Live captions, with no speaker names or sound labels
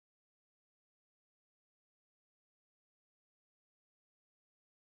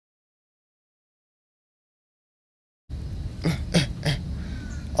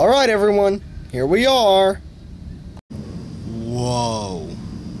Alright everyone, here we are. Whoa.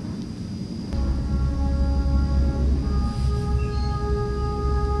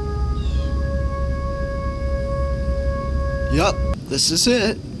 Yup, this is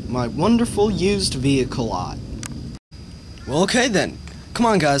it. My wonderful used vehicle lot. Well, okay then. Come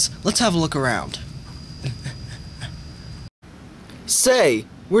on, guys. Let's have a look around. Say,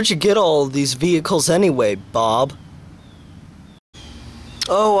 where'd you get all these vehicles anyway, Bob?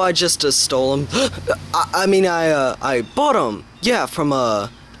 Oh, I just stole them. I bought them. Yeah, from,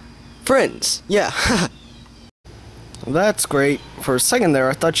 friends. Yeah. That's great. For a second there,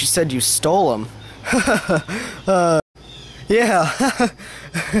 I thought you said you stole them. Yeah.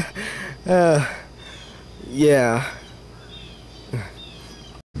 Yeah.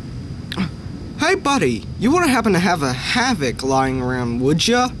 Hey, buddy. You wouldn't happen to have a Havoc lying around, would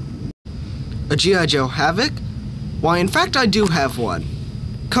ya? A G.I. Joe Havoc? Why, in fact, I do have one.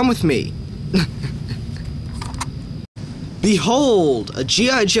 Come with me. Behold, a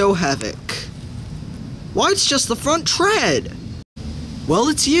G.I. Joe Havoc. Why, it's just the front tread. Well,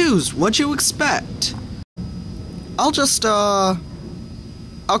 it's used. What'd you expect? I'll just, I'll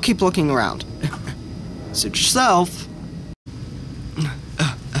keep looking around. Suit yourself.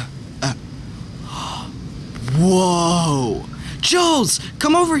 Whoa! Joes,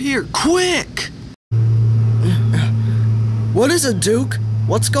 come over here, quick! What is it, Duke?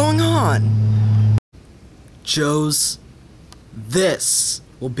 What's going on? Joes, this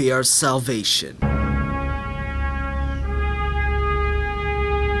will be our salvation.